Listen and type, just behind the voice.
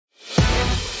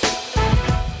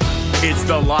It's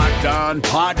the Locked On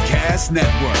Podcast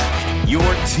Network, your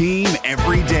team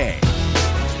every day.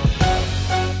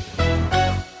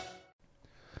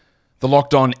 The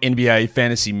Locked On NBA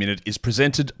Fantasy Minute is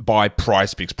presented by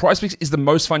PrizePicks. PrizePicks is the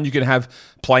most fun you can have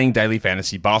playing daily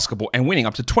fantasy basketball and winning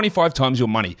up to 25 times your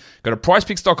money. Go to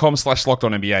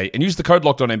prizepicks.com/LockedOnNBA and use the code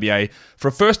LockedOnNBA for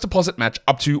a first deposit match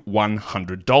up to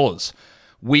 $100.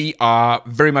 We are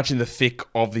very much in the thick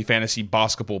of the fantasy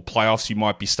basketball playoffs. You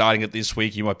might be starting it this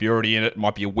week. You might be already in it. It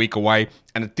might be a week away.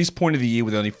 And at this point of the year,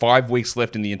 with only 5 weeks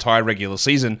left in the entire regular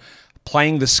season,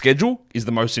 playing the schedule is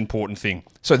the most important thing.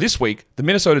 So this week, the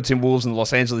Minnesota Timberwolves and the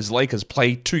Los Angeles Lakers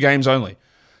play 2 games only.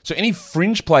 So any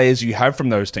fringe players you have from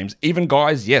those teams, even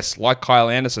guys, yes, like Kyle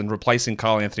Anderson replacing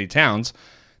Karl Anthony Towns,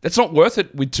 that's not worth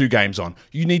it with 2 games on.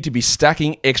 You need to be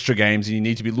stacking extra games, and you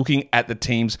need to be looking at the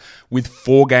teams with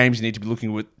 4 games. You need to be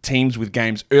looking at teams with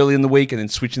games early in the week and then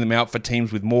switching them out for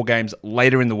teams with more games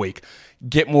later in the week.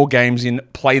 Get more games in,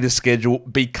 play the schedule,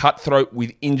 be cutthroat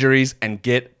with injuries, and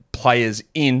get players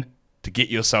in to get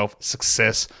yourself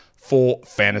success for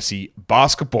fantasy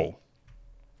basketball.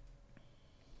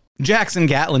 Jackson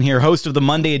Gatlin here, host of the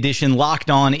Monday edition Locked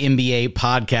On NBA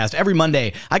podcast. Every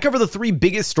Monday, I cover the 3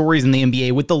 biggest stories in the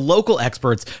NBA with the local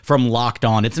experts from Locked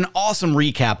On. It's an awesome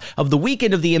recap of the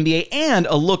weekend of the NBA and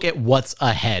a look at what's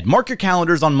ahead. Mark your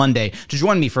calendars on Monday to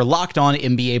join me for Locked On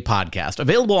NBA podcast,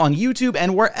 available on YouTube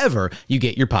and wherever you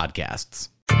get your podcasts.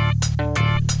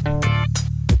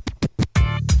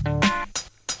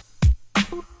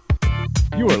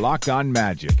 You are Locked On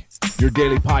Magic, your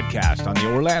daily podcast on the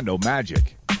Orlando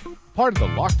Magic. Part of the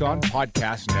Locked On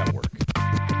Podcast Network,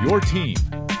 your team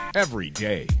every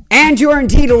day. And you're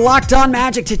indeed Locked On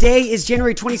Magic. Today is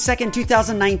January 22nd,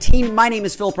 2019. My name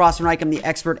is Philip Rossman-Reich. I'm the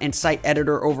expert and site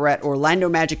editor over at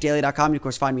OrlandoMagicDaily.com. You, of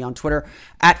course, find me on Twitter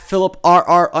at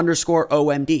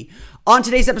PhilipRR_OMD. On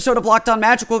today's episode of Locked On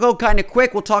Magic, we'll go kind of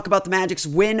quick. We'll talk about the Magic's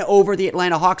win over the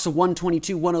Atlanta Hawks, a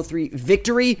 122-103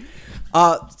 victory.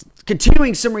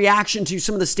 Continuing some reaction to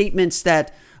some of the statements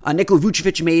that Nikola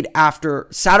Vucevic made after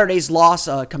Saturday's loss,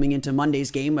 coming into Monday's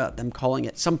game,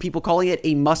 some people calling it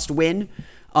a must-win.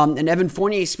 And Evan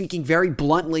Fournier speaking very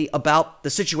bluntly about the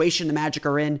situation the Magic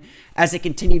are in as they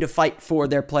continue to fight for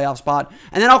their playoff spot.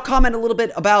 And then I'll comment a little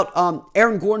bit about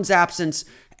Aaron Gordon's absence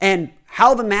and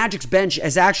how the Magic's bench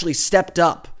has actually stepped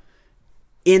up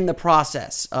in the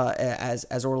process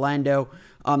as Orlando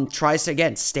tries to,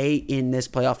 again, stay in this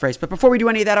playoff race. But before we do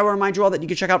any of that, I will remind you all that you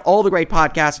can check out all the great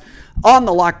podcasts on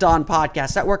the Locked On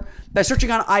Podcast Network by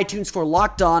searching on iTunes for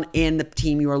Locked On and the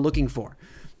team you are looking for.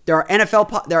 There are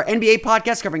NBA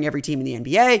podcasts covering every team in the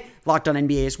NBA, Locked On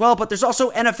NBA as well, but there's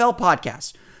also NFL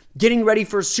podcasts. Getting ready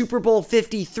for Super Bowl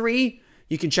 53,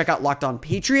 you can check out Locked On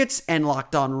Patriots and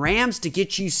Locked On Rams to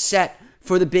get you set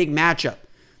for the big matchup.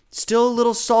 Still a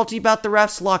little salty about the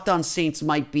refs, Locked On Saints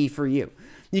might be for you.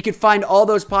 You can find all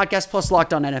those podcasts plus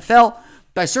Locked On NFL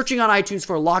by searching on iTunes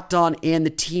for Locked On and the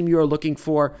team you are looking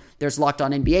for. There's Locked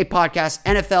On NBA podcasts,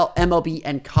 NFL, MLB,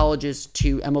 and colleges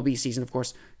too. MLB season, of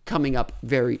course, coming up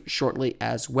very shortly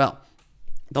as well.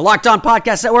 The Locked On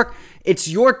Podcast Network, it's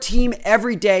your team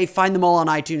every day. Find them all on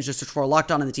iTunes. Just search for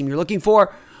Locked On and the team you're looking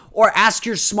for. Or ask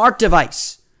your smart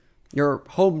device, your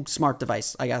home smart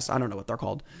device, I guess. I don't know what they're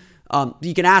called.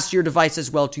 You can ask your device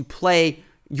as well to play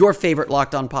your favorite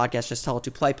Locked On podcast. Just tell it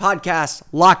to play podcast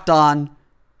Locked On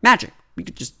Magic. You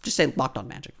could just say Locked On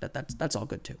Magic. That's all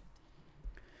good too.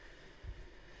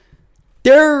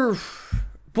 There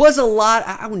was a lot,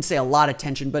 I wouldn't say a lot of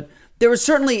tension, but there was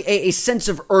certainly a sense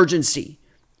of urgency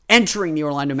entering the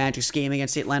Orlando Magic's game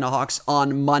against the Atlanta Hawks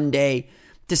on Monday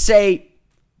to say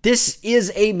this is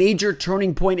a major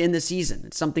turning point in the season.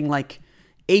 It's something like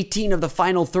 18 of the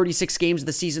final 36 games of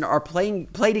the season are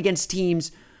played against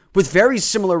teams with very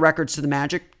similar records to the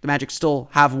Magic. The Magic still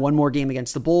have one more game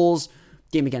against the Bulls,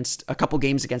 a couple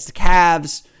games against the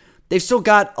Cavs. They've still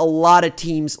got a lot of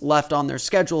teams left on their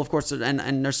schedule, of course,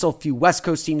 and there's still a few West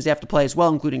Coast teams they have to play as well,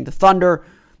 including the Thunder,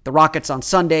 the Rockets on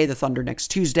Sunday, the Thunder next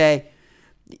Tuesday.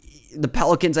 The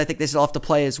Pelicans, I think they still have to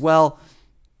play as well.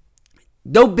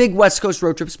 No big West Coast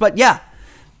road trips, but yeah,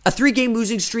 a 3-game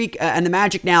losing streak, and the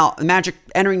Magic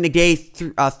entering the day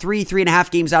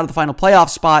 3.5 games out of the final playoff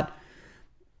spot.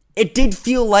 It did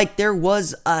feel like there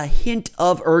was a hint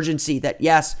of urgency that,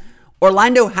 yes,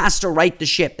 Orlando has to right the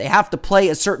ship. They have to play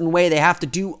a certain way. They have to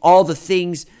do all the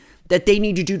things that they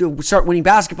need to do to start winning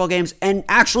basketball games and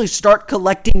actually start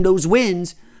collecting those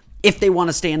wins if they want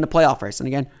to stay in the playoff race. And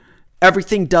again,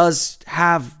 everything does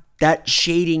have that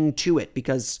shading to it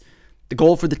because the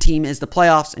goal for the team is the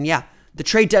playoffs. And yeah, the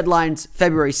trade deadline's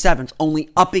February 7th,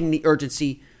 only upping the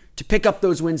urgency to pick up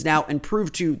those wins now and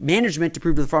prove to management, to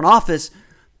prove to the front office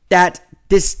that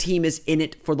this team is in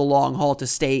it for the long haul to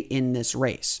stay in this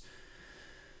race.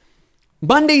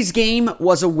 Monday's game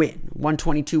was a win,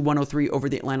 122-103 over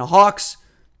the Atlanta Hawks.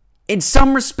 In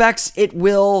some respects, it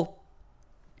will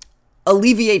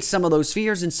alleviate some of those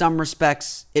fears. In some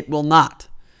respects, it will not.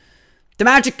 The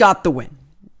Magic got the win.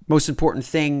 Most important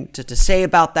thing to say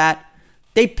about that,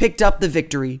 they picked up the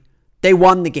victory. They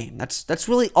won the game. That's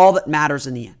really all that matters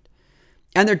in the end.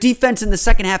 And their defense in the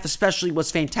second half especially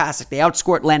was fantastic. They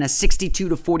outscored Atlanta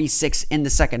 62-46 in the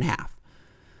second half.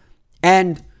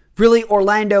 And really,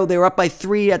 Orlando, they were up by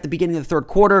 3 at the beginning of the third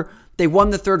quarter. They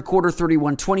won the third quarter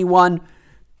 31-21.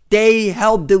 They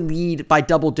held the lead by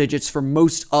double digits for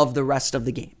most of the rest of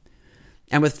the game.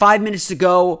 And with 5 minutes to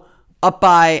go, up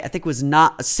by, I think it was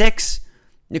not a 6,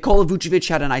 Nikola Vucevic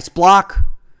had a nice block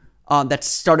that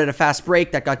started a fast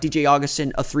break that got DJ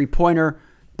Augustin a 3-pointer.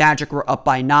 Magic were up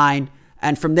by 9.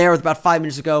 And from there, with about 5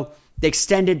 minutes to go, they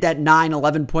extended that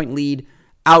 11-point lead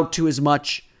out to as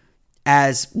much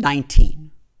as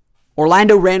 19.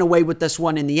 Orlando ran away with this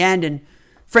one in the end, and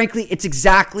frankly, it's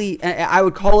exactly, I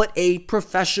would call it a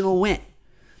professional win.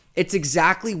 It's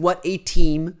exactly what a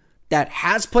team that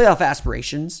has playoff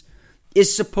aspirations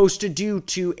is supposed to do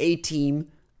to a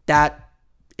team that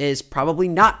is probably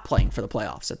not playing for the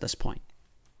playoffs at this point.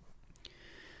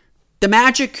 The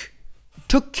Magic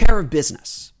took care of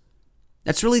business.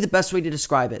 That's really the best way to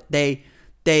describe it. They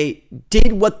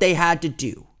did what they had to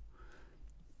do.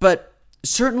 But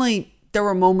certainly there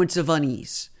were moments of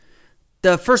unease.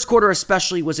 The first quarter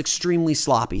especially was extremely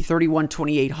sloppy.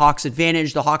 31-28 Hawks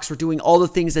advantage. The Hawks were doing all the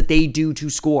things that they do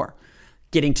to score.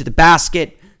 Getting to the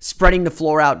basket, spreading the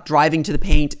floor out, driving to the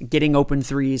paint, getting open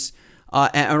threes.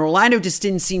 And Orlando just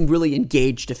didn't seem really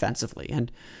engaged defensively.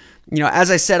 And,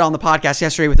 as I said on the podcast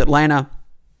yesterday with Atlanta,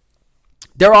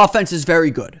 their offense is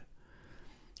very good.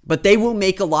 But they will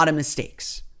make a lot of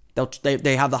mistakes.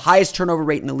 They have the highest turnover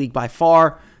rate in the league by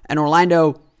far. And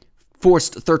Orlando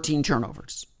forced 13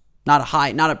 turnovers. Not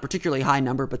a particularly high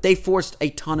number, but they forced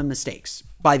a ton of mistakes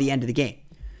by the end of the game.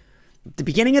 At the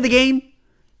beginning of the game,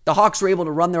 the Hawks were able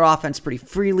to run their offense pretty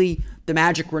freely. The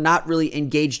Magic were not really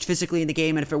engaged physically in the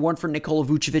game, and if it weren't for Nikola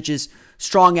Vucevic's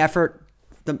strong effort,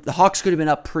 the Hawks could have been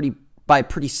up by a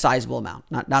pretty sizable amount.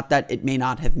 Not that it may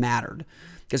not have mattered,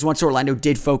 because once Orlando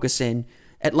did focus in,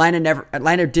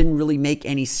 Atlanta didn't really make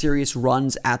any serious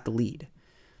runs at the lead.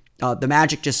 The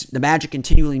Magic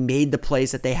continually made the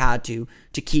plays that they had to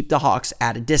keep the Hawks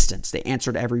at a distance. They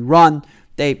answered every run.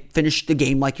 They finished the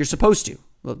game like you're supposed to,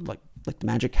 like the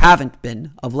Magic haven't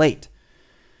been of late.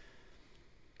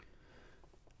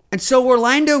 And so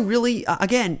Orlando really,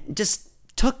 again, just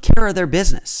took care of their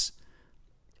business.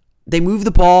 They moved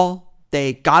the ball.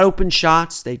 They got open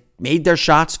shots. They made their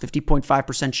shots,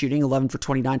 50.5% shooting, 11 for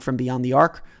 29 from beyond the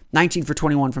arc, 19 for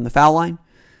 21 from the foul line.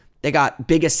 They got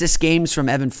big assist games from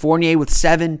Evan Fournier with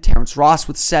 7, Terrence Ross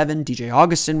with 7, DJ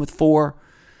Augustin with 4.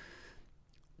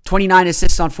 29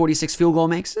 assists on 46 field goal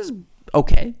makes is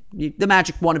okay. The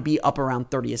Magic want to be up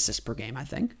around 30 assists per game, I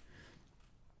think.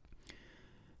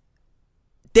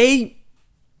 They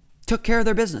took care of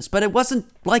their business, but it wasn't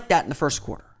like that in the first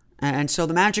quarter. And so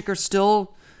the Magic are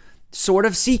still sort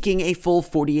of seeking a full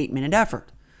 48-minute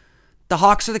effort. The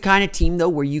Hawks are the kind of team, though,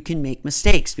 where you can make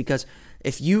mistakes, because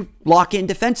if you lock in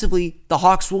defensively, the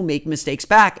Hawks will make mistakes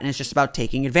back, and it's just about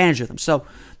taking advantage of them. So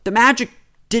the Magic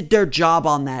did their job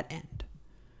on that end.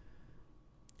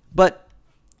 But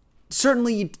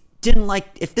certainly you didn't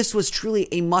like, if this was truly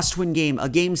a must-win game, a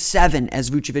game 7, as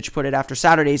Vucevic put it after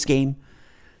Saturday's game,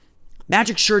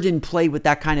 Magic sure didn't play with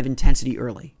that kind of intensity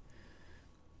early.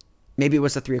 Maybe it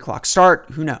was a 3 o'clock start,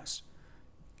 who knows.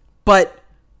 But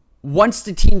once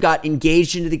the team got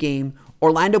engaged into the game,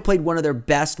 Orlando played one of their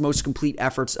best, most complete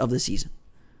efforts of the season.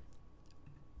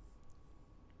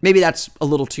 Maybe that's a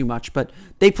little too much, but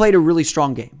they played a really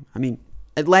strong game. I mean,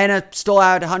 Atlanta still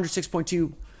had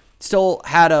 106.2, still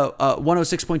had a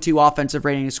 106.2 offensive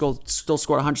rating, and still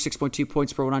scored 106.2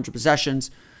 points per 100 possessions,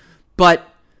 but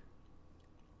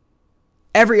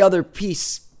every other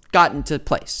piece got into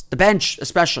place. The bench,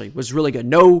 especially, was really good.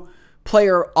 No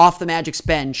player off the Magic's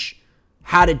bench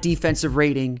had a defensive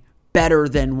rating better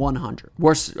than 100,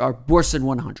 worse than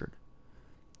 100.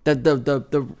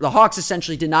 The Hawks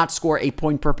essentially did not score a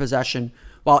point per possession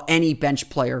while any bench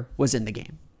player was in the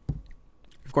game.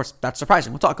 Of course, that's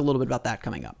surprising. We'll talk a little bit about that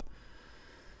coming up.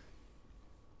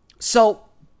 So,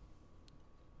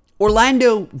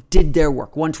 Orlando did their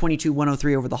work,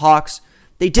 122-103 over the Hawks.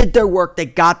 They did their work. They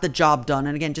got the job done,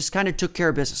 and again, just kind of took care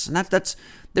of business. And that's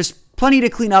there's plenty to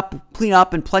clean up,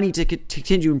 and plenty to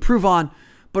continue to improve on.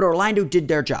 But Orlando did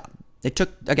their job. They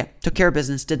took care of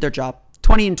business, did their job.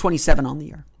 20-27 on the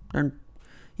year. They're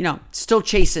still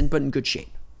chasing, but in good shape.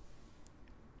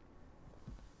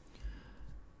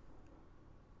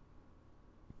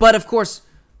 But of course,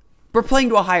 we're playing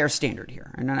to a higher standard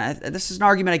here. And this is an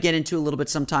argument I get into a little bit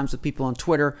sometimes with people on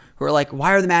Twitter who are like,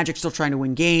 why are the Magic still trying to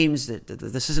win games?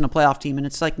 This isn't a playoff team. And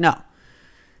it's like, no.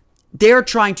 They're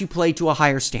trying to play to a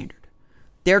higher standard.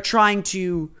 They're trying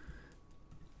to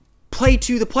play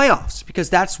to the playoffs because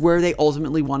that's where they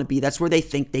ultimately want to be. That's where they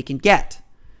think they can get.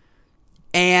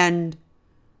 And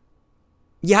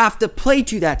you have to play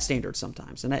to that standard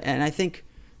sometimes. And I think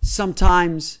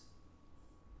sometimes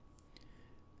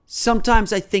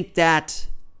I think that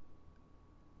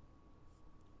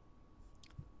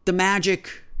the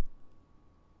Magic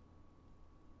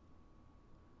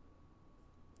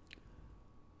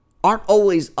aren't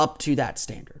always up to that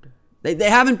standard. They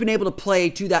haven't been able to play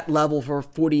to that level for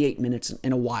 48 minutes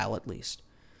in a while at least.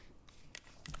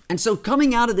 And so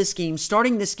coming out of this game,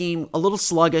 starting this game a little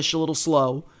sluggish, a little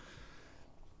slow,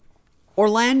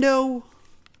 Orlando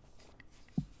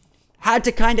had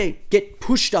to kind of get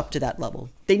pushed up to that level.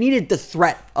 They needed the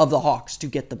threat of the Hawks to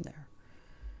get them there.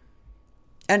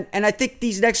 And I think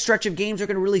these next stretch of games are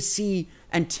going to really see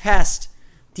and test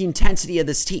the intensity of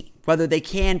this team, whether they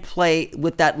can play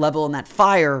with that level and that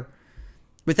fire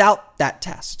without that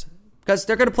test. Because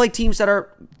they're going to play teams that are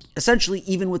essentially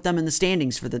even with them in the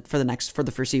standings for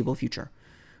the foreseeable future.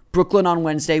 Brooklyn on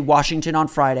Wednesday, Washington on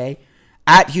Friday,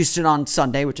 at Houston on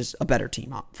Sunday, which is a better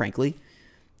team, frankly.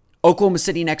 Oklahoma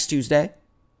City next Tuesday.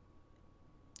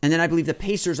 And then I believe the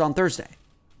Pacers on Thursday.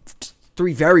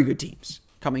 3 very good teams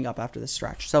coming up after this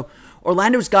stretch. So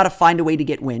Orlando's got to find a way to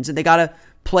get wins, and they got to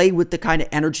play with the kind of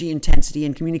energy, intensity,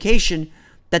 and communication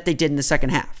that they did in the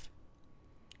second half.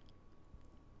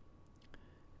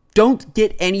 Don't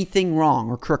get anything wrong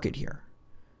or crooked here.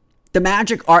 The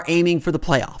Magic are aiming for the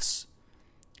playoffs.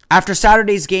 After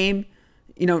Saturday's game,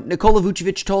 Nikola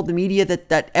Vucevic told the media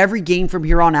that every game from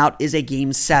here on out is a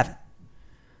game 7.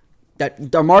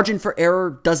 That the margin for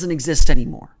error doesn't exist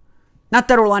anymore. Not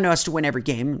that Orlando has to win every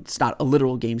game. It's not a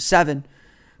literal game 7.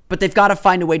 But they've got to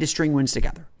find a way to string wins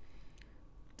together.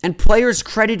 And players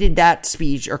credited that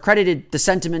speech, or credited the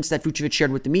sentiments that Vucevic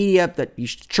shared with the media, that he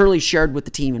surely shared with the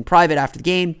team in private after the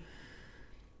game,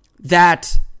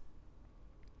 that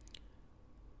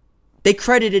they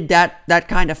credited that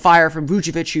kind of fire from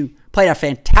Vucevic, who played a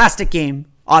fantastic game,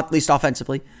 at least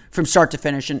offensively, from start to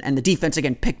finish, and the defense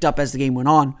again picked up as the game went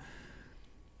on.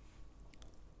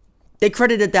 They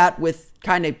credited that with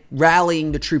kind of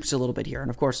rallying the troops a little bit here. And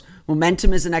of course,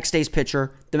 momentum is the next day's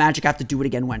pitcher. The Magic have to do it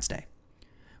again Wednesday.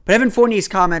 But Evan Fournier's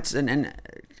comments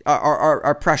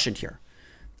are prescient here.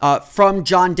 From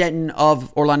John Denton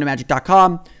of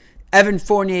OrlandoMagic.com, Evan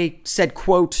Fournier said,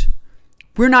 quote,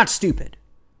 "We're not stupid.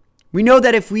 We know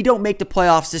that if we don't make the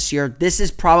playoffs this year, this is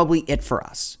probably it for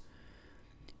us.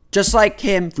 Just like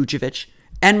him, Vucevic,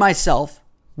 and myself,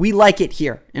 we like it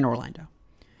here in Orlando.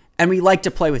 And we like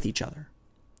to play with each other."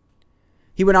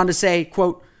 He went on to say,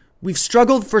 quote, "We've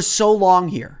struggled for so long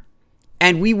here,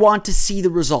 and we want to see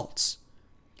the results.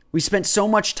 We spent so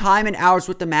much time and hours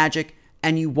with the Magic,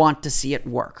 and you want to see it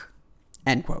work."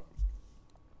 End quote.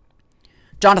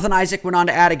 Jonathan Isaac went on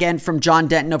to add again from John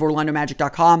Denton of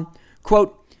OrlandoMagic.com,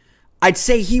 quote, "I'd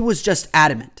say he was just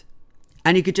adamant,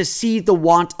 and you could just see the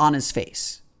want on his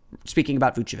face." Speaking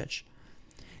about Vucevic.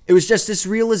 "It was just this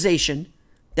realization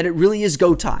that it really is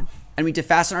go time, and we need to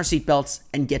fasten our seatbelts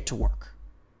and get to work."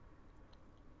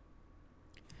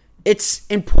 It's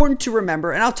important to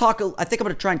remember, and I think I'm going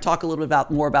to try and talk a little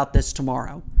bit more about this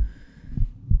tomorrow.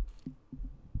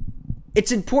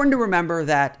 It's important to remember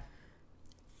that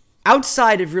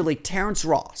outside of really Terrence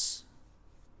Ross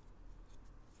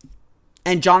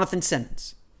and Jonathan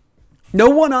Simmons, no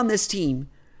one on this team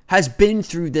has been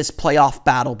through this playoff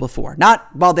battle before.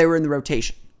 Not while they were in the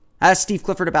rotation. I asked Steve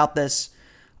Clifford about this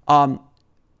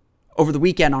over the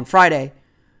weekend on Friday,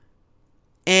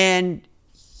 and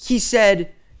he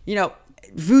said,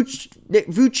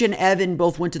 Vooch and Evan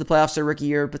both went to the playoffs their rookie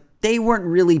year, but they weren't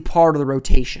really part of the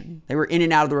rotation. They were in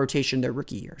and out of the rotation their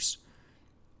rookie years.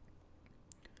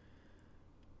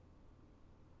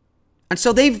 And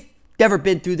so they've never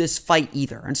been through this fight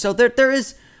either. And so there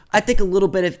is, I think, a little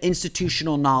bit of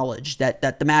institutional knowledge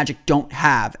that the Magic don't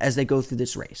have as they go through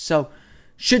this race. So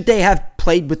should they have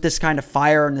played with this kind of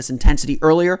fire and this intensity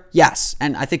earlier? Yes.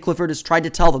 And I think Clifford has tried to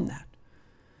tell them that.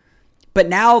 But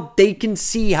now they can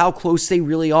see how close they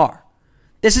really are.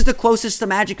 This is the closest the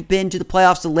Magic have been to the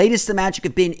playoffs, the latest the Magic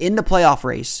have been in the playoff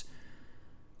race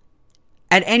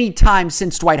at any time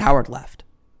since Dwight Howard left.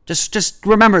 Just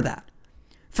remember that.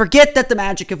 Forget that the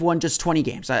Magic have won just 20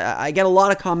 games. I get a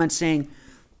lot of comments saying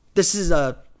this is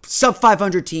a sub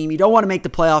 500 team. You don't want to make the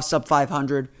playoffs sub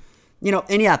 500.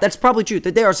 And yeah, that's probably true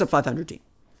that they are a sub 500 team.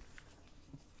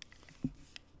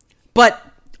 But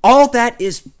all that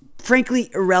is frankly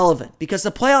irrelevant because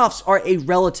the playoffs are a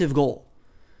relative goal.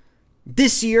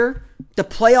 This year, the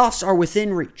playoffs are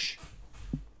within reach.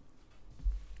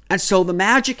 And so the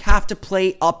Magic have to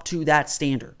play up to that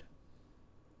standard.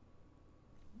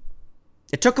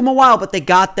 It took them a while, but they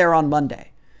got there on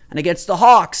Monday. And against the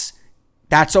Hawks,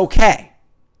 that's okay.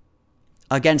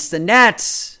 Against the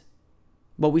Nets,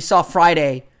 well, we saw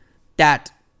Friday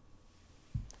that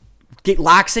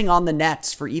laxing on the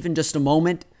Nets for even just a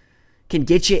moment can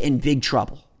get you in big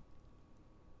trouble.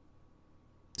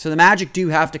 So the Magic do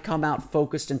have to come out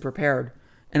focused and prepared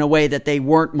in a way that they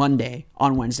weren't Monday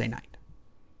on Wednesday night.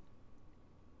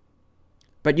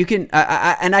 But you can,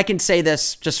 and I can say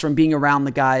this just from being around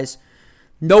the guys,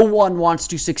 no one wants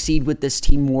to succeed with this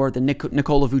team more than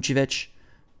Nikola Vucevic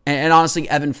and honestly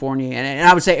Evan Fournier, and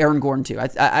I would say Aaron Gordon too.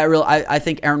 I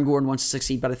think Aaron Gordon wants to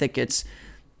succeed, but I think it's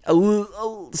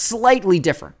a slightly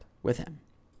different with him.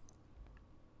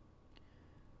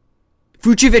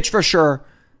 Vucevic for sure.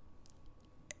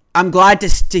 I'm glad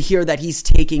to hear that he's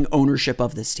taking ownership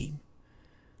of this team,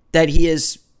 that he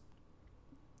is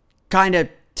kind of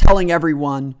telling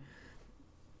everyone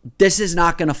this is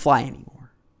not going to fly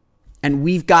anymore and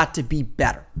we've got to be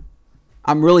better.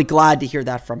 I'm really glad to hear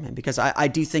that from him because I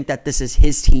do think that this is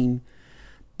his team.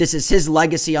 This is his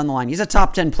legacy on the line. He's a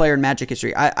top 10 player in Magic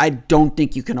history. I don't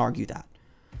think you can argue that.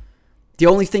 The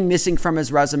only thing missing from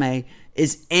his resume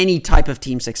is any type of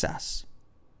team success.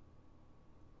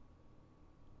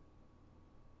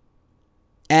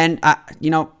 And,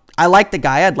 I like the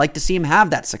guy. I'd like to see him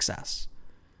have that success.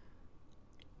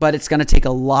 But it's going to take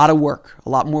a lot of work, a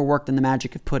lot more work than the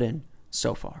Magic have put in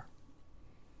so far.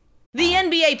 The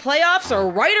NBA playoffs are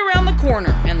right around the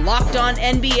corner, and Locked On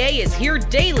NBA is here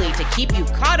daily to keep you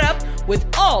caught up with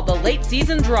all the late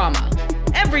season drama.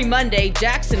 Every Monday,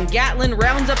 Jackson Gatlin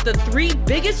rounds up the 3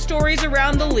 biggest stories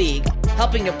around the league,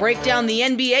 helping to break down the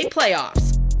NBA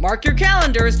playoffs. Mark your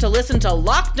calendars to listen to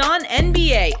Locked On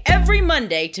NBA every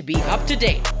Monday to be up to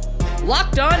date.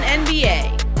 Locked On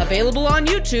NBA, available on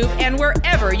YouTube and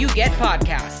wherever you get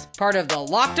podcasts. Part of the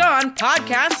Locked On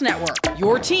Podcast Network,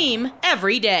 your team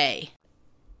every day.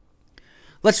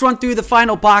 Let's run through the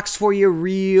final box for you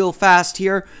real fast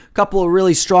here. A couple of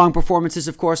really strong performances,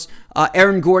 of course.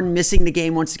 Aaron Gordon missing the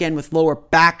game once again with lower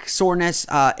back soreness.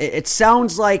 It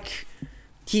sounds like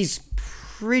he's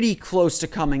pretty close to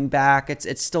coming back.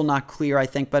 It's still not clear, I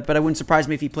think, but it wouldn't surprise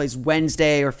me if he plays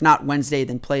Wednesday, or if not Wednesday,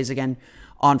 then plays again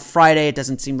on Friday. It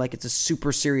doesn't seem like it's a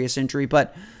super serious injury,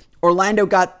 but Orlando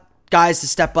got guys to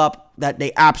step up that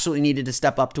they absolutely needed to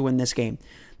step up to win this game.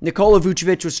 Nikola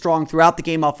Vucevic was strong throughout the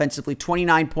game offensively,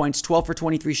 29 points, 12 for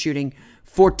 23 shooting,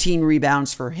 14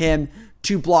 rebounds for him,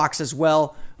 2 blocks as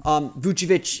well.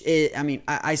 Vucevic,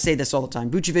 I say this all the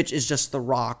time. Vucevic is just the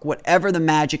rock. Whatever the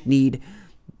Magic need,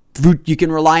 you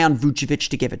can rely on Vucevic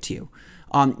to give it to you.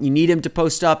 You need him to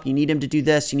post up. You need him to do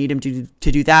this. You need him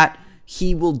to do that.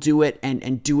 He will do it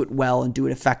and do it well and do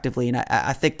it effectively. And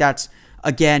I think that's,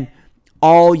 again,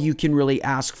 all you can really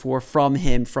ask for from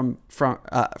him from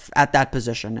at that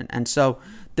position. And so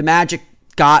the Magic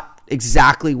got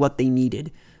exactly what they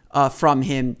needed from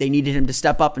him. They needed him to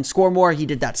step up and score more. He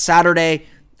did that Saturday,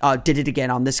 did it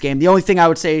again on this game. The only thing I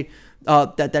would say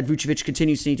that Vucevic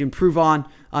continues to need to improve on,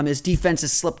 his defense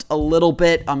has slipped a little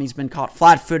bit. He's been caught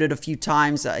flat-footed a few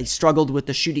times. He struggled with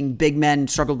the shooting big men,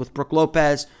 struggled with Brook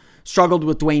Lopez, struggled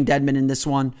with Dwayne Dedmon in this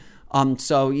one.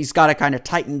 So he's got to kind of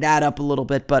tighten that up a little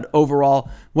bit. But overall,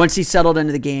 once he settled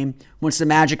into the game, once the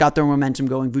Magic got their momentum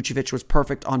going, Vucevic was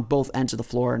perfect on both ends of the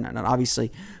floor. And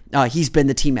obviously, he's been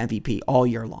the team MVP all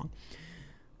year long.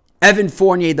 Evan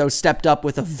Fournier, though, stepped up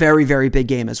with a very, very big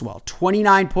game as well.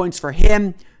 29 points for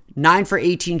him, 9 for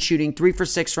 18 shooting, 3 for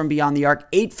 6 from beyond the arc,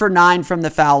 8 for 9 from the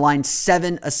foul line,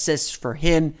 7 assists for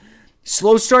him.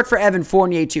 Slow start for Evan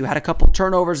Fournier, too. Had a couple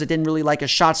turnovers. I didn't really like his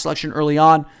shot selection early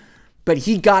on, but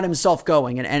he got himself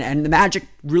going. And the Magic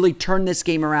really turned this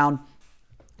game around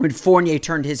when Fournier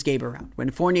turned his game around. When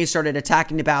Fournier started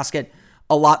attacking the basket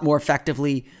a lot more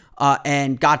effectively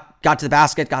and got to the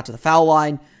basket, got to the foul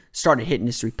line, started hitting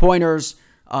his three-pointers,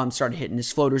 started hitting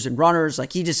his floaters and runners.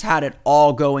 Like, he just had it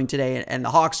all going today. And the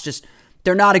Hawks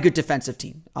they're not a good defensive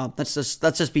team. Let's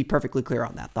just be perfectly clear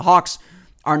on that. The Hawks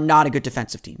are not a good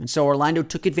defensive team. And so Orlando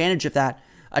took advantage of that,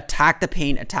 attacked the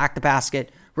paint, attacked the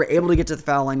basket, were able to get to the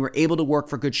foul line, were able to work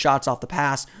for good shots off the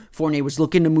pass. Fournier was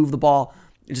looking to move the ball,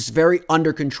 just very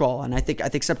under control. And I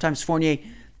think sometimes Fournier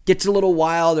gets a little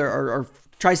wild or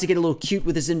tries to get a little cute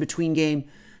with his in-between game.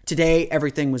 Today,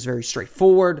 everything was very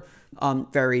straightforward,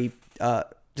 very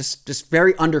just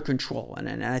very under control.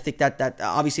 And I think that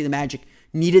obviously the Magic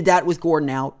needed that with Gordon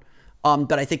out.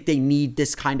 But I think they need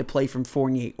this kind of play from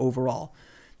Fournier overall.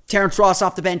 Terrence Ross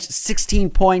off the bench, 16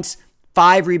 points,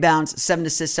 5 rebounds, 7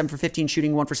 assists, 7 for 15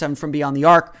 shooting, 1 for 7 from beyond the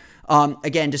arc.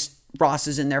 Again, just Ross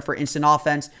is in there for instant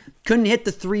offense. Couldn't hit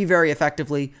the 3 very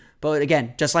effectively. But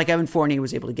again, just like Evan Fournier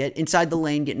was able to get inside the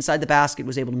lane, get inside the basket,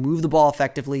 was able to move the ball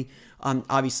effectively.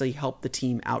 Obviously helped the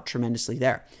team out tremendously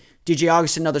there. DJ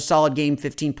Augustin, another solid game,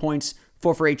 15 points,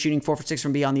 4 for 8 shooting, 4 for 6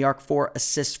 from beyond the arc, 4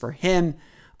 assists for him.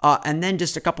 And then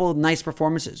just a couple of nice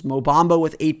performances. Mo Bamba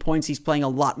with 8 points. He's playing a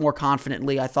lot more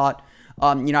confidently, I thought.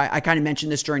 I kind of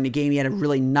mentioned this during the game. He had a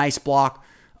really nice block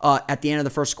at the end of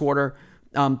the first quarter.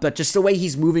 But just the way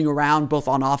he's moving around, both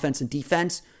on offense and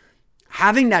defense,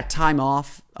 having that time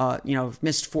off,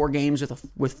 missed 4 games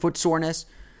with foot soreness,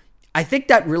 I think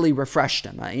that really refreshed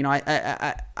him.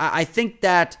 I think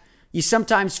that you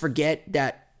sometimes forget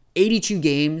that 82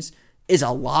 games is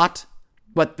a lot,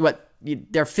 but what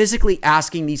they're physically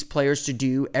asking these players to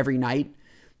do every night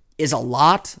is a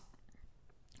lot.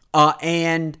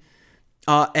 And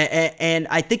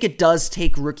I think it does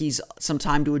take rookies some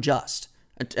time to adjust,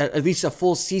 at least a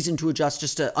full season to adjust,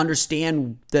 just to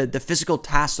understand the physical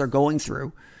tasks they're going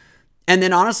through. And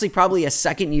then honestly, probably a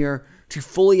second year to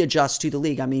fully adjust to the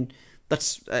league. I mean,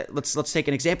 let's take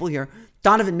an example here.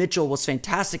 Donovan Mitchell was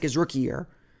fantastic his rookie year.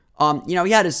 He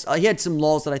had some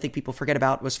lulls that I think people forget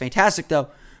about. It was fantastic though.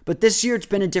 But this year it's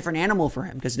been a different animal for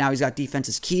him because now he's got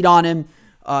defenses keyed on him,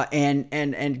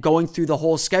 and going through the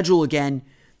whole schedule again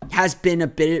has been a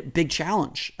big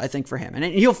challenge, I think, for him. And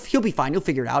he'll be fine. He'll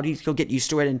figure it out. He'll get used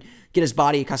to it and get his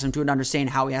body accustomed to it and understand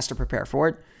how he has to prepare for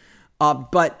it.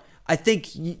 But I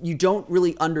think you don't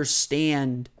really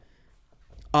understand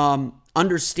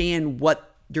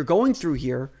what you're going through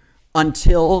here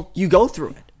until you go through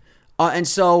it. And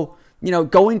so,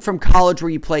 going from college where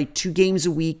you play 2 games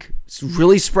a week, it's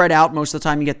really spread out. Most of the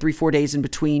time you get 3-4 days in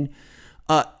between,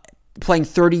 playing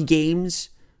 30 games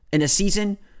in a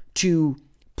season to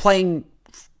playing,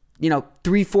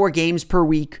 3-4 games per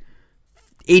week,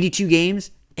 82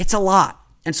 games. It's a lot.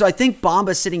 And so I think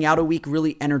Bamba sitting out a week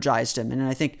really energized him. And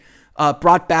I think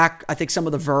brought back, some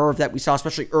of the verve that we saw,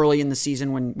 especially early in the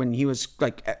season when he was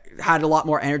had a lot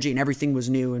more energy and everything was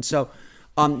new. And so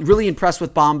really impressed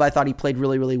with Bamba. I thought he played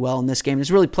really, really well in this game.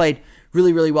 He's really played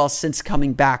really, really well since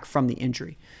coming back from the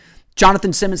injury.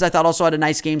 Jonathan Simmons, I thought, also had a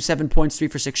nice game. 7 points, 3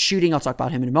 for 6 shooting. I'll talk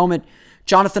about him in a moment.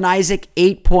 Jonathan Isaac,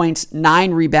 8 points,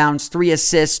 9 rebounds, 3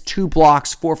 assists, 2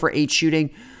 blocks, 4 for 8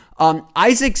 shooting.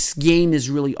 Isaac's game is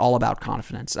really all about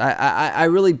confidence. I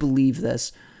really believe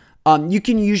this. You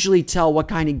can usually tell what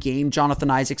kind of game Jonathan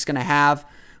Isaac's going to have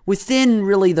within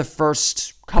really the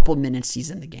first couple minutes he's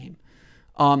in the game.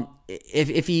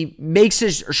 If he makes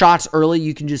his shots early,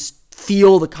 you can just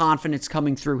feel the confidence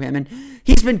coming through him. And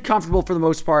he's been comfortable for the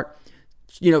most part,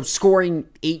 scoring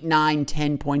 8, 9,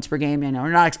 10 points per game. We're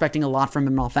not expecting a lot from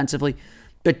him offensively,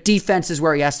 but defense is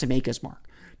where he has to make his mark.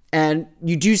 And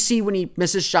you do see when he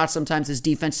misses shots, sometimes his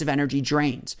defensive energy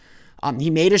drains. He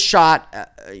made a shot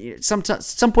some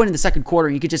point in the second quarter.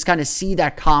 You could just kind of see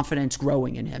that confidence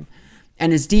growing in him.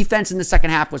 And his defense in the second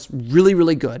half was really,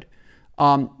 really good.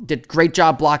 Did a great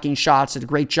job blocking shots, did a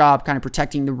great job kind of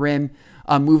protecting the rim,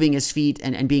 moving his feet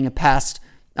and being a pest.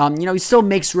 He still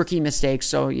makes rookie mistakes.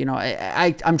 So,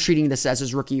 I'm treating this as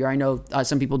his rookie year. I know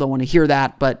some people don't want to hear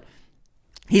that, but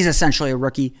he's essentially a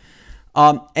rookie.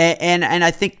 And I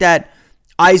think that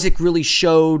Isaac really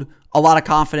showed a lot of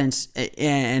confidence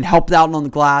and helped out on the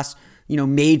glass,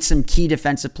 made some key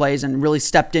defensive plays and really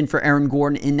stepped in for Aaron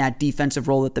Gordon in that defensive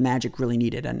role that the Magic really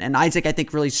needed. And Isaac, I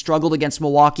think, really struggled against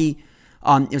Milwaukee.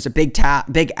 It was a big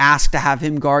ask to have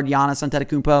him guard Giannis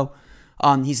Antetokounmpo.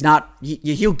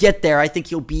 He'll get there. I think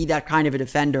he'll be that kind of a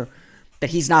defender, but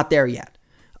he's not there yet.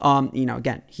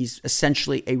 Again, he's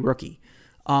essentially a rookie.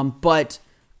 But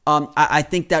I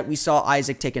think that we saw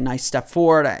Isaac take a nice step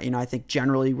forward. I think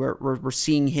generally we're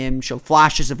seeing him show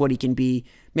flashes of what he can be.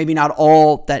 Maybe not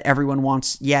all that everyone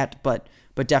wants yet, but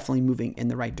definitely moving in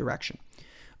the right direction.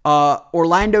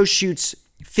 Orlando shoots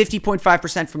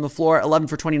 50.5% from the floor, 11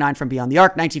 for 29 from beyond the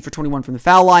arc, 19 for 21 from the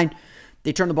foul line.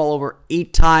 They turn the ball over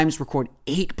 8 times, record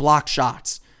 8 block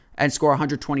shots, and score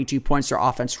 122 points. Their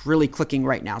offense really clicking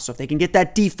right now. So if they can get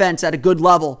that defense at a good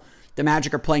level, the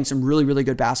Magic are playing some really, really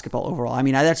good basketball overall.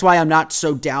 That's why I'm not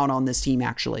so down on this team,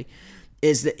 actually,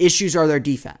 is the issues are their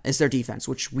defense,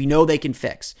 which we know they can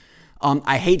fix.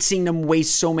 I hate seeing them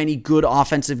waste so many good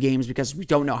offensive games because we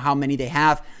don't know how many they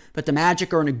have, but the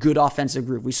Magic are in a good offensive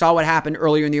groove. We saw what happened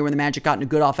earlier in the year when the Magic got in a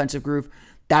good offensive groove.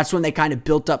 That's when they kind of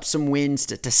built up some wins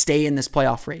to stay in this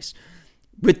playoff race.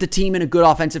 with the team in a good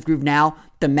offensive groove now,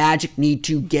 the Magic need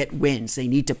to get wins. They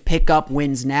need to pick up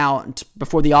wins now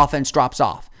before the offense drops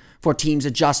off, before teams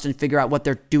adjust and figure out what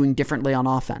they're doing differently on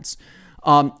offense.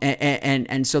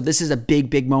 And so this is a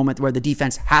big moment where the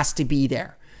defense has to be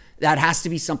there. That has to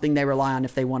be something they rely on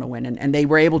if they want to win. And they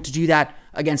were able to do that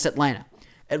against Atlanta.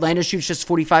 Atlanta shoots just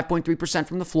 45.3%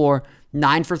 from the floor,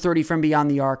 9 for 30 from beyond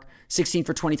the arc, 16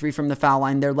 for 23 from the foul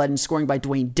line. They're led in scoring by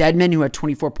Dwayne Dedmon, who had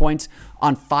 24 points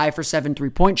on 5 for 7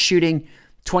 3-point shooting,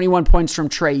 21 points from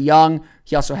Trae Young.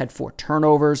 He also had 4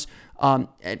 turnovers.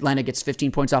 Atlanta gets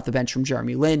 15 points off the bench from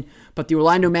Jeremy Lin. But the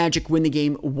Orlando Magic win the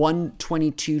game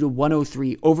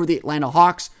 122-103 over the Atlanta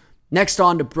Hawks. Next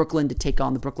on to Brooklyn to take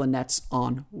on the Brooklyn Nets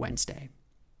on Wednesday.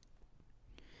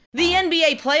 The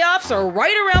NBA playoffs are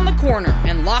right around the corner,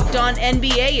 and Locked On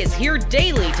NBA is here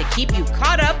daily to keep you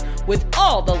caught up with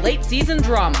all the late season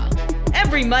drama.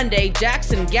 Every Monday,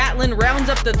 Jackson Gatlin rounds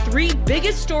up the 3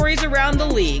 biggest stories around the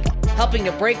league, helping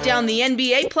to break down the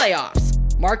NBA playoffs.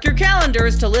 Mark your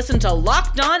calendars to listen to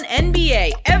Locked On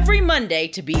NBA every Monday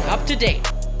to be up to date.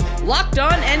 Locked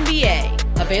On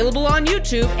NBA, available on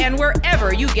YouTube and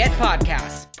wherever you get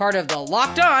podcasts. Part of the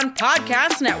Locked On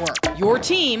Podcast Network, your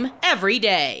team every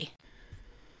day.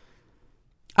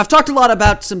 I've talked a lot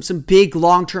about some big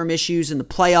long-term issues in the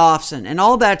playoffs and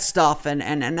all that stuff,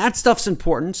 and that stuff's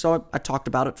important, so I talked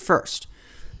about it first.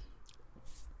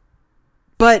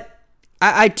 But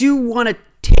I do want to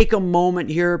take a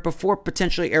moment here before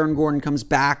potentially Aaron Gordon comes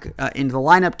back into the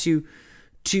lineup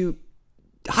to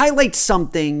highlight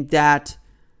something that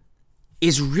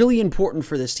is really important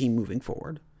for this team moving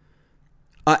forward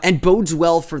and bodes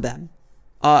well for them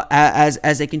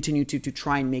as they continue to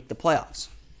try and make the playoffs.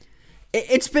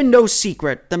 It's been no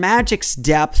secret. The Magic's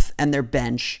depth and their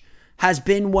bench has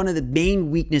been one of the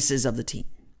main weaknesses of the team.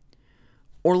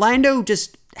 Orlando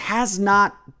just does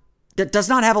not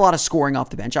have a lot of scoring off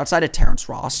the bench outside of Terrence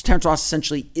Ross. Terrence Ross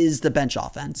essentially is the bench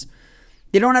offense.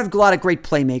 They don't have a lot of great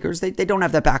playmakers. They don't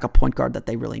have that backup point guard that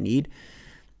they really need.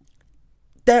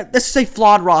 This is a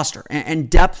flawed roster, and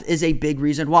depth is a big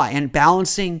reason why. And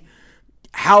balancing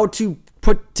how to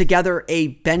put together a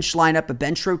bench lineup, a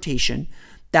bench rotation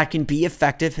that can be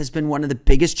effective has been one of the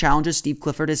biggest challenges Steve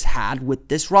Clifford has had with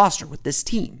this roster, with this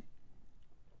team.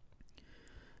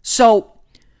 So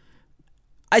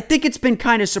I think it's been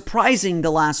kind of surprising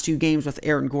the last 2 games with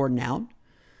Aaron Gordon out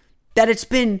that it's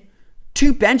been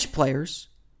 2 bench players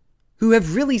who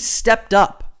have really stepped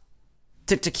up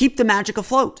to keep the Magic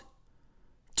afloat.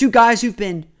 2 guys who've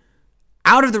been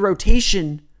out of the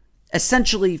rotation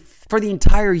essentially for the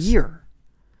entire year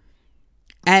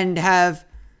and have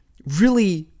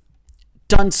really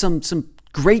done some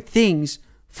great things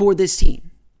for this team.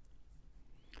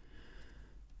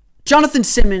 Jonathan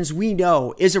Simmons, we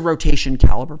know, is a rotation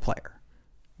caliber player.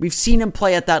 We've seen him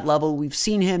play at that level. We've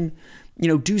seen him,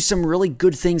 do some really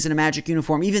good things in a Magic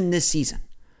uniform, even this season.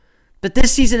 But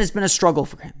this season has been a struggle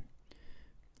for him.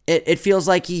 It feels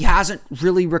like he hasn't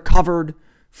really recovered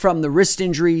from the wrist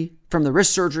injury, from the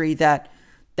wrist surgery that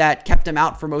kept him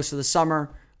out for most of the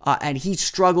summer. And he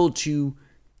struggled to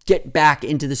get back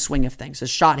into the swing of things. His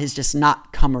shot has just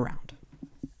not come around.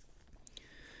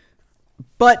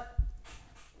 But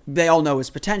they all know his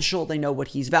potential. They know what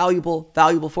he's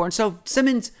valuable for. And so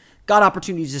Simmons got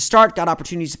opportunities to start, got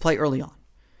opportunities to play early on.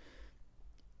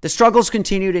 The struggles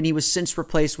continued, and he was since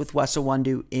replaced with Wes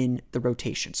Iwundu in the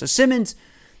rotation. So Simmons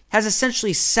has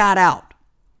essentially sat out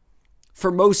for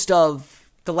most of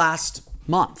the last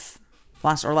month,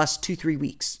 last 2-3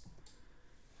 weeks.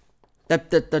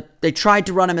 They tried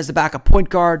to run him as the backup point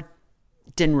guard.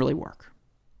 It didn't really work.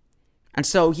 And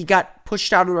so he got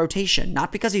pushed out of the rotation,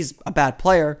 not because he's a bad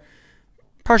player,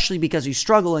 partially because he's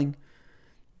struggling,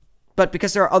 but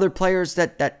because there are other players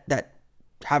that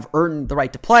have earned the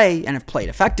right to play and have played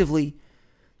effectively,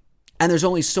 and there's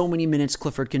only so many minutes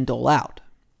Clifford can dole out.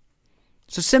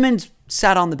 So Simmons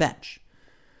sat on the bench.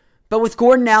 But with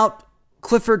Gordon out,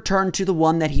 Clifford turned to the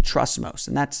one that he trusts most,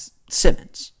 and that's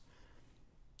Simmons.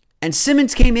 And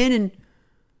Simmons came in and,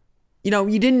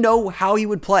 you didn't know how he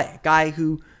would play. A guy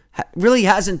who really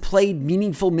hasn't played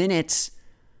meaningful minutes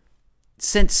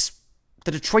since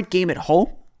the Detroit game at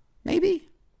home, maybe.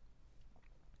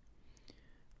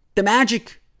 The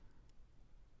Magic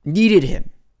needed him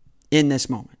in this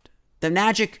moment. The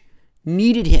Magic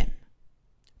needed him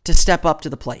to step up to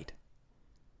the plate.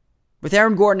 With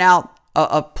Aaron Gordon out,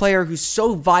 a player who's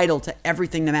so vital to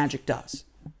everything the Magic does,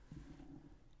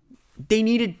 they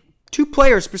needed 2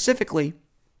 players specifically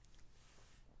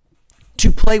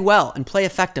to play well and play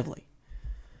effectively.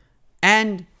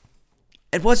 And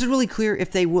it wasn't really clear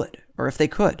if they would or if they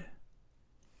could.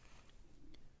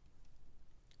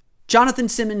 Jonathan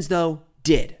Simmons, though,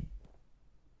 did.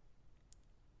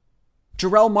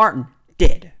 Jarrell Martin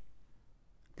did.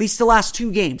 At least the last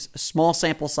 2 games. A small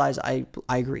sample size, I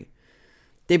agree.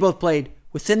 They both played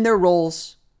within their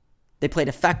roles. They played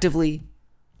effectively.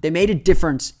 They made a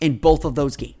difference in both of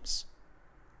those games.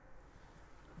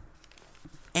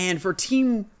 And for a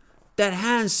team that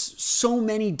has so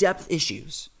many depth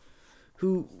issues,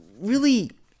 who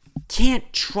really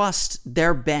can't trust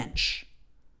their bench,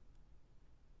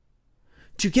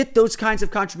 to get those kinds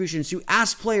of contributions, to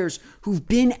ask players who've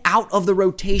been out of the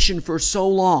rotation for so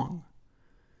long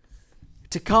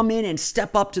to come in and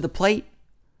step up to the plate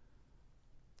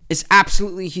is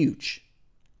absolutely huge.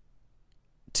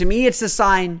 To me, it's a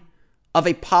sign of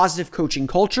a positive coaching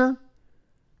culture,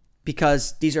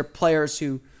 because these are players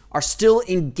who are still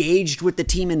engaged with the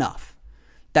team enough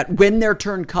that when their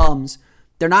turn comes,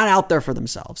 they're not out there for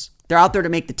themselves. They're out there to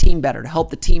make the team better, to help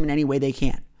the team in any way they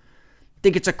can. I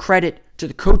think it's a credit to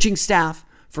the coaching staff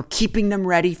for keeping them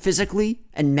ready physically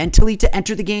and mentally to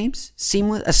enter the games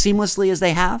as seamlessly as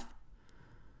they have.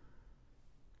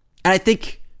 And I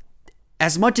think,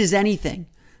 as much as anything,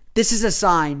 this is a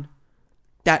sign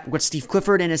that what Steve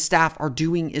Clifford and his staff are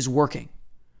doing is working.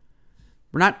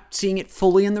 We're not seeing it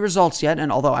fully in the results yet,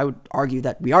 and although I would argue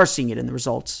that we are seeing it in the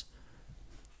results,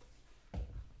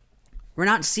 we're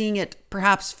not seeing it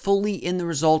perhaps fully in the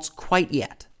results quite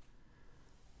yet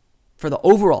for the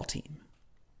overall team.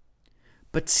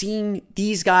 But seeing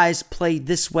these guys play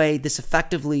this way, this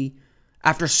effectively,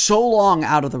 after so long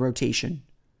out of the rotation,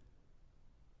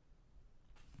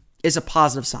 is a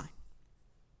positive sign.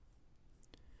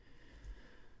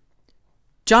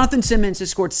 Jonathan Simmons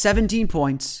has scored 17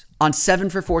 points on 7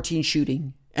 for 14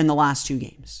 shooting in the last 2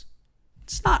 games.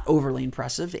 It's not overly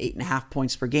impressive, 8.5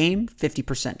 points per game,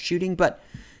 50% shooting, but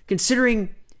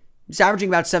considering he's averaging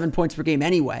about 7 points per game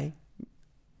anyway,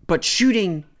 but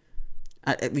shooting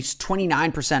at least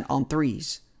 29% on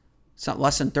threes. It's not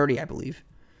less than 30, I believe.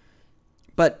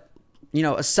 But,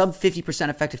 a sub 50%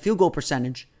 effective field goal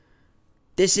percentage,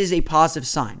 this is a positive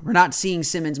sign. We're not seeing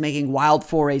Simmons making wild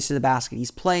forays to the basket.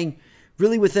 He's playing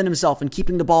really within himself and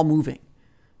keeping the ball moving.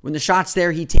 When the shot's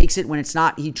there, he takes it. When it's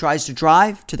not, he tries to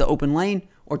drive to the open lane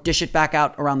or dish it back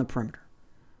out around the perimeter.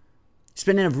 He's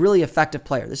been a really effective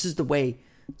player. This is the way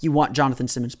you want Jonathan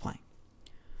Simmons playing.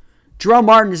 Jarrell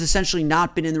Martin has essentially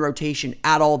not been in the rotation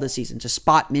at all this season, just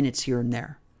spot minutes here and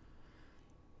there.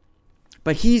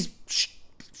 But he's,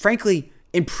 frankly,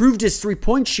 improved his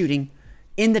three-point shooting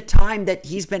in the time that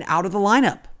he's been out of the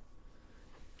lineup.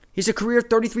 He's a career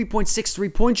 33.6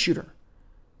 three-point shooter,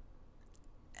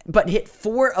 but hit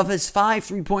 4 of his 5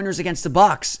 three-pointers against the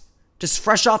Bucks, just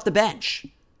fresh off the bench.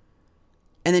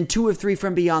 And then 2 of 3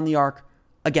 from beyond the arc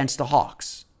against the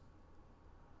Hawks.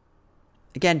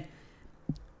 Again,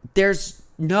 there's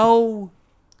no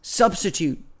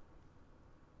substitute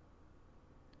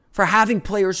for having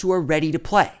players who are ready to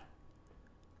play.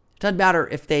 Doesn't matter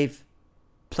if they've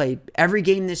played every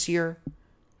game this year,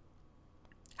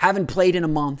 haven't played in a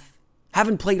month,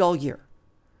 haven't played all year.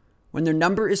 When their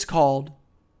number is called,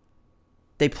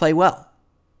 they play well.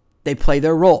 They play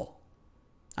their role.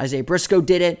 Isaiah Briscoe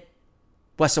did it.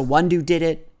 Wes Iwundu did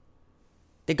it.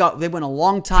 They went a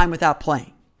long time without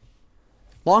playing.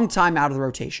 Long time out of the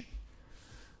rotation.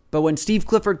 But when Steve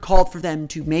Clifford called for them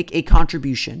to make a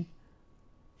contribution,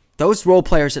 those role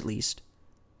players at least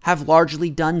have largely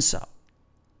done so.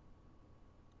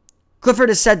 Clifford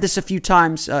has said this a few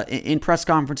times in press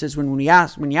conferences when you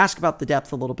ask about the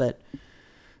depth a little bit.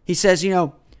 He says,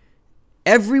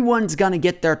 everyone's going to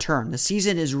get their turn. The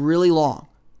season is really long.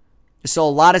 There's still a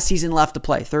lot of season left to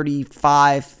play,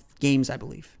 35 games, I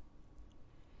believe.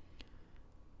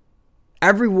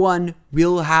 Everyone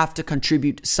will have to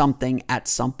contribute something at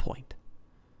some point.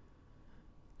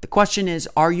 The question is,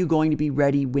 are you going to be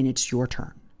ready when it's your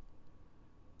turn?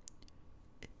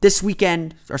 This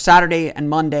weekend, or Saturday and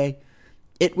Monday,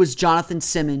 it was Jonathan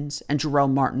Simmons and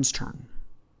Jarrell Martin's turn.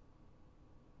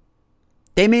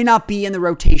 They may not be in the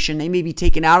rotation. They may be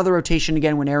taken out of the rotation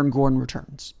again when Aaron Gordon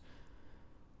returns.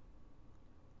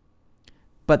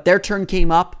 But their turn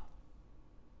came up,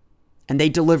 and they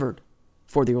delivered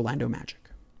for the Orlando Magic.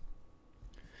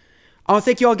 I want to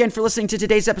thank you all again for listening to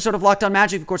today's episode of Locked On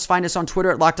Magic. Of course, find us on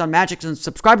Twitter at Locked On Magic and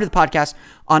subscribe to the podcast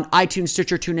on iTunes,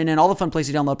 Stitcher, TuneIn, and all the fun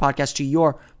places to download podcasts to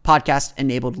your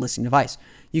podcast-enabled listening device.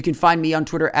 You can find me on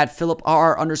Twitter at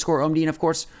PhilipRR_OMD. And of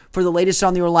course, for the latest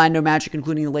on the Orlando Magic,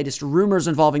 including the latest rumors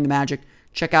involving the Magic,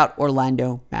 check out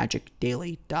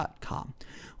OrlandoMagicDaily.com.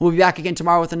 We'll be back again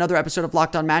tomorrow with another episode of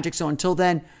Locked On Magic. So until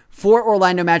then, for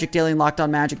Orlando Magic Daily and Locked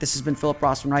On Magic, this has been Philip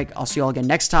Rossman-Reich. I'll see you all again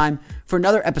next time for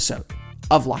another episode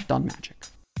of Locked On Magic.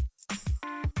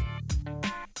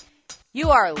 You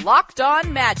are Locked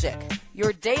On Magic,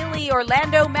 your daily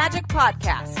Orlando Magic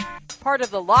podcast, part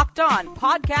of the Locked On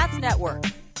Podcast Network,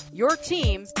 your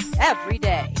team every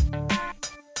day.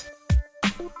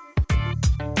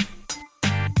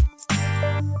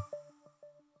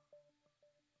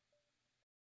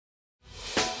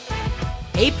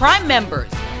 Hey, Prime members,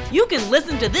 you can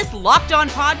listen to this Locked On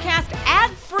podcast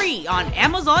ad-free on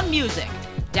Amazon Music.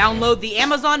 Download the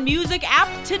Amazon Music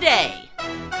app today.